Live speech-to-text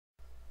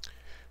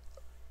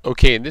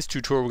Okay, in this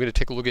tutorial we're going to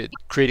take a look at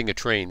creating a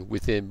train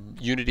within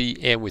Unity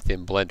and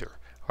within Blender.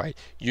 Alright,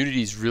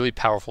 Unity is really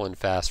powerful and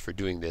fast for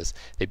doing this.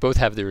 They both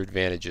have their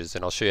advantages,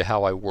 and I'll show you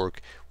how I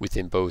work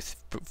within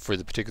both for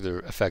the particular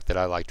effect that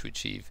I like to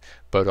achieve.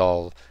 But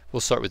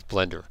we'll start with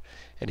Blender.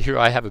 And here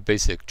I have a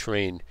basic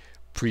train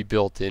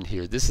pre-built in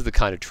here. This is the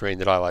kind of train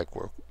that I like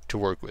to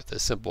work with, a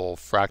simple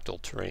fractal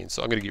terrain.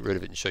 So I'm going to get rid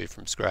of it and show you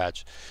from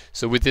scratch.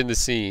 So within the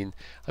scene,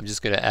 I'm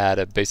just going to add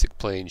a basic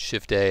plane,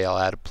 Shift A, I'll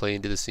add a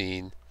plane to the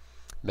scene.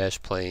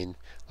 Mesh plane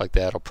like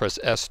that. I'll press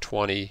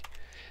S20,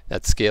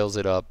 that scales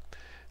it up.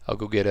 I'll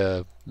go get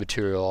a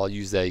material. I'll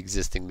use that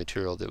existing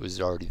material that was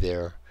already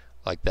there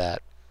like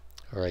that.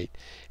 Alright,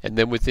 and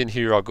then within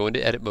here I'll go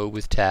into edit mode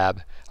with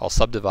tab. I'll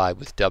subdivide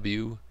with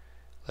W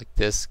like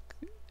this.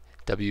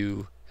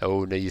 W.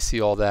 Oh, now you see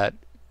all that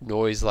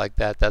noise like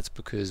that? That's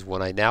because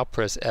when I now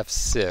press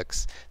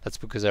F6, that's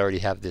because I already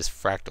have this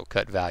fractal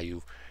cut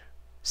value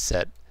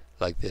set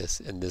like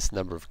this, and this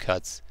number of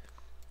cuts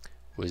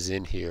was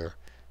in here.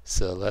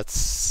 So let's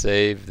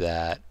save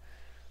that.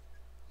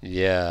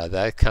 Yeah,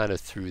 that kind of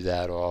threw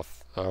that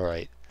off.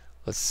 Alright,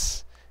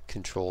 let's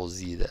Control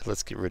Z that.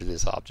 Let's get rid of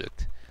this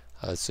object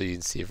so you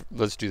can see.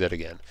 Let's do that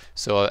again.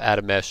 So I'll add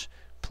a mesh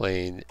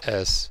plane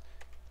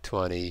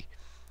S20,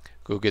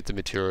 go get the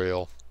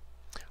material.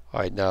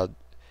 Alright, now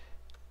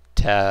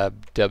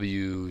tab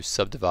W,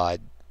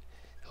 subdivide.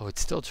 Oh,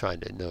 it's still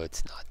trying to. No,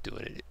 it's not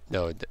doing it.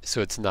 No,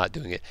 so it's not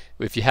doing it.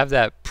 If you have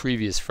that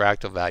previous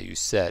fractal value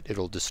set,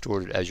 it'll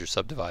distort it as you're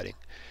subdividing.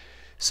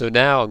 So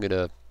now I'm going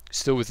to,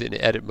 still within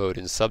edit mode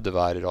and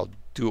subdivide it, I'll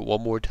do it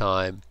one more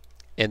time,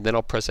 and then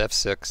I'll press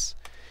F6.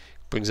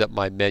 Brings up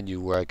my menu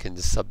where I can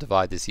just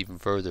subdivide this even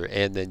further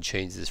and then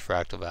change this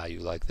fractal value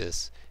like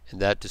this.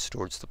 And that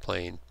distorts the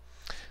plane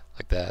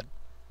like that.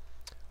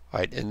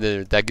 Alright, and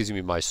then that gives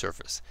me my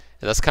surface.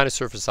 And that's the kind of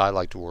surface I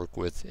like to work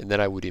with. And then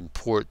I would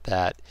import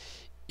that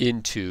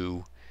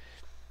into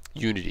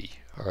Unity,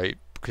 alright,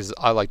 because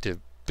I like to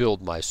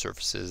build my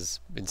surfaces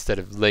instead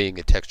of laying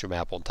a texture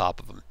map on top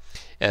of them.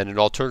 And an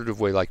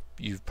alternative way, like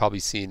you've probably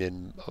seen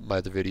in my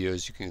other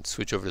videos, you can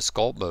switch over to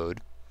Sculpt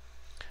Mode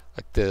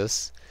like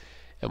this,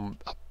 and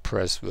I'll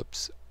press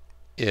where's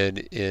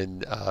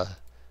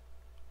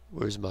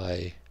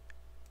my,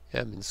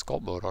 yeah, I'm in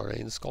Sculpt Mode, aren't I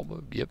in Sculpt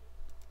Mode? Yep.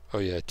 Oh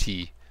yeah,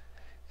 T.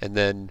 And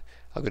then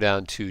I'll go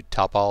down to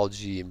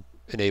Topology and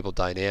enable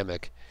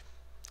Dynamic.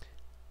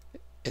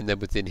 And then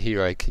within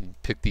here I can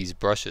pick these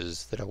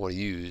brushes that I want to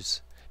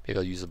use. Maybe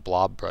I'll use a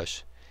blob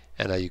brush,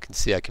 and you can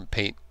see I can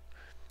paint.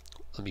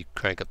 Let me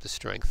crank up the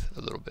strength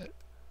a little bit.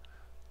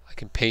 I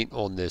can paint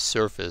on this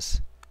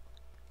surface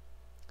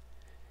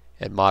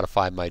and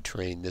modify my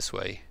terrain this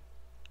way.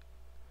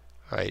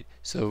 Alright,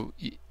 so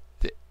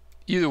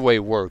either way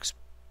works.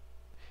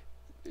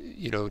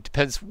 You know, it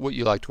depends what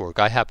you like to work.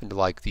 I happen to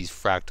like these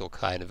fractal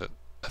kind of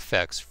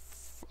effects.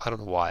 I don't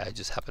know why, I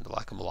just happen to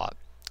like them a lot.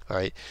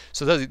 Alright,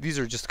 so these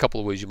are just a couple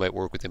of ways you might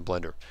work within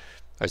Blender.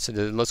 Alright, so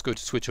then let's go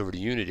to switch over to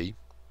Unity.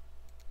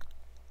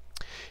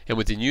 And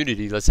within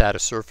Unity, let's add a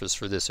surface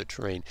for this, a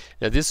terrain.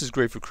 Now this is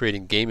great for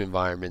creating game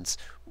environments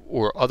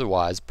or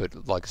otherwise,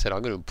 but like I said,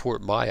 I'm going to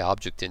import my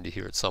object into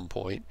here at some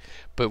point.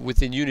 But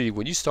within Unity,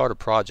 when you start a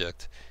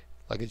project,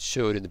 like it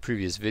showed in the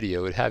previous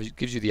video, it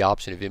gives you the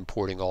option of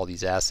importing all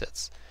these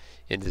assets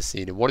into the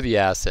scene. And one of the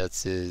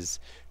assets is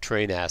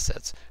terrain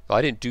assets. Now,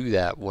 I didn't do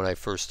that when I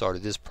first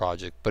started this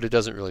project, but it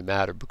doesn't really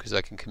matter because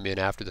I can come in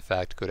after the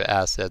fact, go to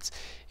assets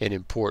and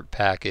import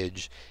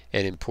package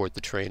and import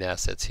the terrain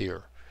assets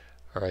here.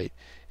 Alright,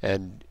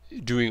 and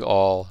doing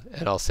all,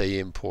 and I'll say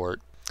import,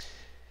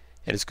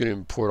 and it's going to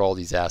import all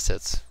these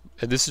assets.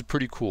 And this is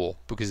pretty cool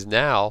because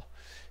now,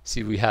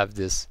 see, we have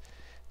this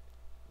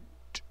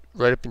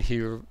right up in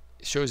here.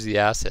 It shows the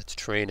assets,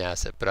 terrain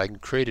asset, but I can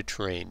create a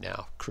terrain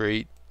now.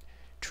 Create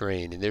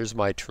terrain, and there's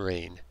my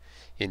terrain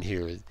in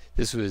here.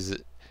 This was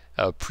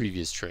a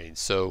previous terrain,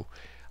 so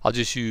I'll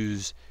just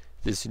use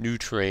this new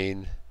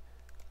terrain.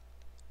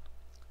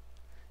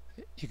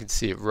 You can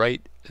see it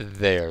right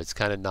there. It's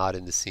kind of not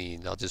in the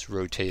scene. I'll just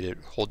rotate it,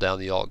 hold down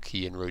the Alt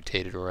key and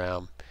rotate it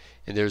around,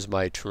 and there's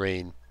my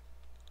terrain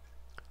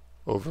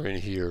over in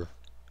here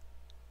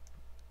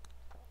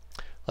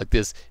like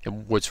this.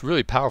 And what's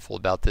really powerful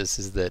about this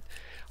is that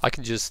I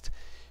can just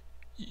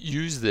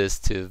use this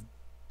to,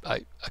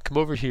 I come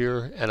over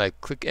here and I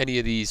click any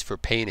of these for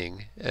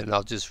painting, and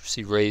I'll just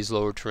see raise,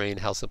 lower terrain.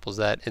 How simple is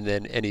that? And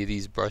then any of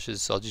these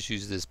brushes, so I'll just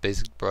use this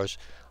basic brush.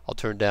 I'll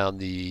turn down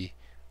the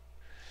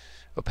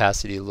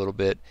opacity a little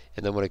bit,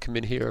 and then when I come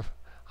in here,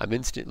 I'm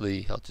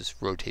instantly, I'll just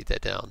rotate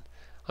that down,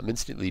 I'm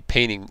instantly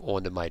painting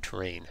onto my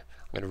terrain.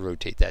 I'm going to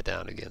rotate that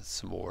down again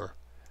some more.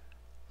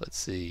 Let's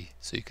see,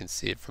 so you can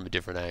see it from a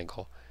different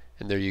angle,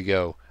 and there you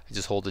go. I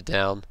just hold it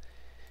down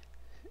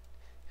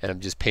and I'm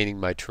just painting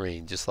my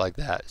terrain just like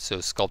that, so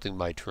sculpting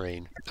my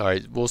terrain.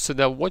 Alright, well, so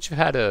now once you've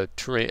had a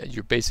terrain,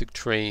 your basic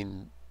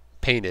terrain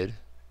painted,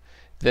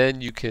 then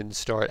you can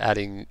start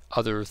adding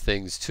other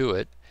things to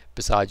it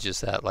besides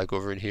just that. Like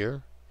over in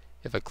here,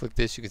 if I click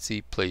this, you can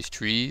see place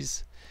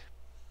trees,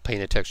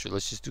 paint a texture.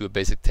 Let's just do a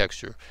basic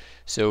texture.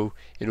 So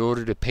in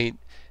order to paint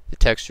the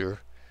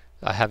texture,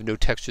 I have no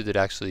texture that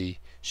actually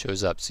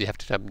shows up. So you have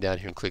to come down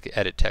here and click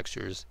Edit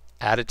Textures,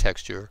 add a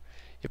texture.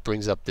 It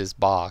brings up this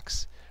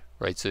box,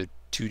 right? So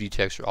 2D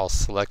texture, I'll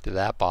select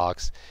that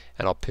box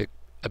and I'll pick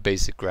a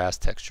basic grass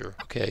texture,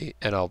 okay?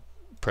 And I'll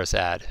press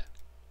Add.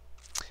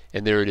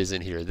 And there it is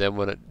in here.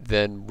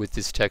 Then with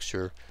this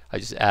texture, I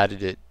just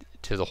added it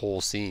to the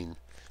whole scene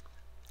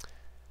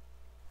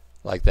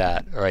like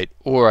that, all right?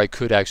 Or I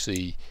could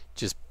actually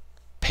just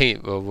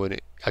paint,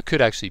 I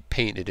could actually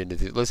paint it into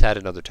the, let's add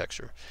another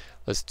texture.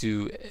 Let's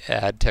do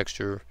add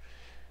texture,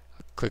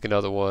 click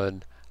another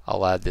one,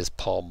 I'll add this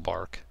palm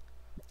bark,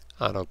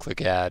 and I'll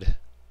click add,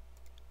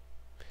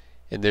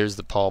 and there's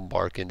the palm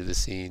bark into the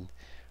scene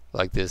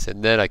like this,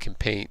 and then I can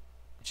paint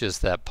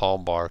just that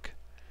palm bark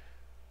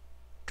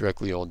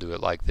directly onto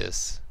it like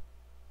this,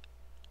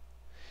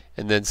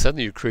 and then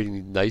suddenly you're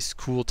creating nice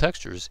cool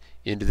textures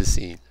into the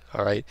scene.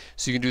 Alright,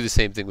 so you can do the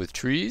same thing with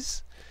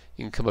trees.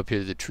 You can come up here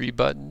to the tree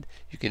button,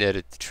 you can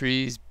edit the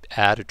trees,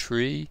 add a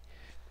tree.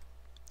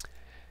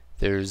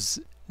 There's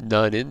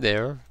none in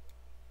there.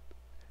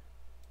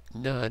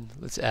 None.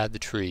 Let's add the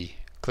tree.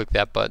 Click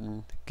that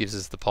button, gives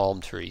us the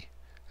palm tree.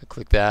 I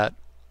click that,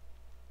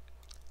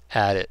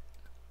 add it.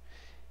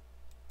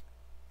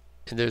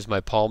 And there's my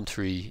palm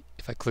tree.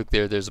 If I click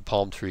there, there's a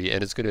palm tree,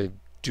 and it's going to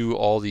do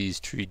all these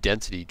tree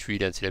density.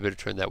 I better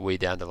turn that way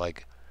down to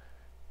like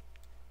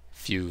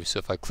few. So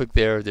if I click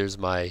there, there's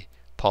my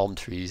palm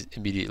trees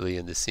immediately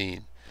in the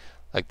scene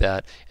like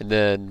that. And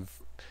then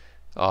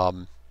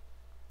I'll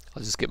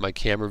just get my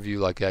camera view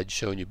like I'd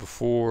shown you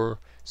before,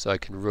 so I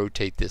can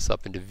rotate this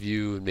up into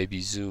view and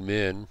maybe zoom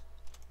in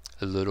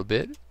a little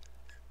bit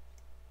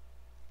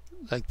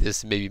like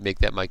this, maybe make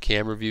that my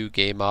camera view,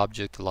 game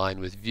object align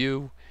with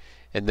view,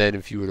 and then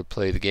if you were to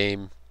play the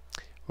game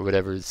or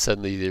whatever,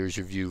 suddenly there's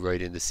your view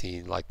right in the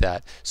scene like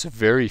that. So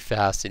very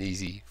fast and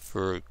easy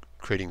for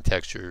creating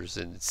textures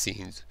and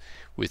scenes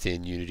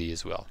within Unity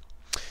as well.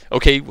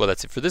 Okay, well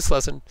that's it for this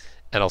lesson,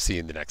 and I'll see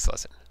you in the next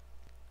lesson.